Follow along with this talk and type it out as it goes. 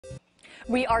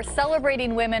We are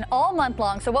celebrating women all month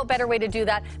long, so what better way to do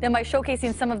that than by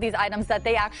showcasing some of these items that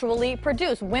they actually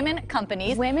produce. Women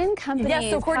companies. Women companies.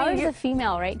 Yes, so Power is a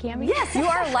female, right, Cammy? Yes, you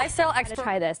are a lifestyle expert.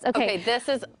 Try this. Okay. This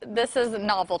is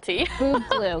novelty. Boob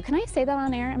glue. Can I say that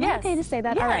on air? Am I okay to say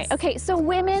that? Yes. All right. Okay, so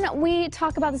women, we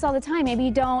talk about this all the time. Maybe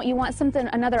you want something,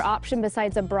 another option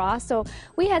besides a bra. So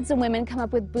we had some women come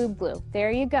up with boob glue.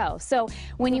 There you go. So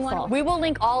when you want, we will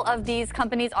link all of these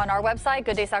companies on our website,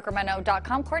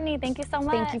 gooddaysacramento.com. Courtney, thank you so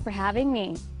much. Thank you for having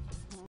me.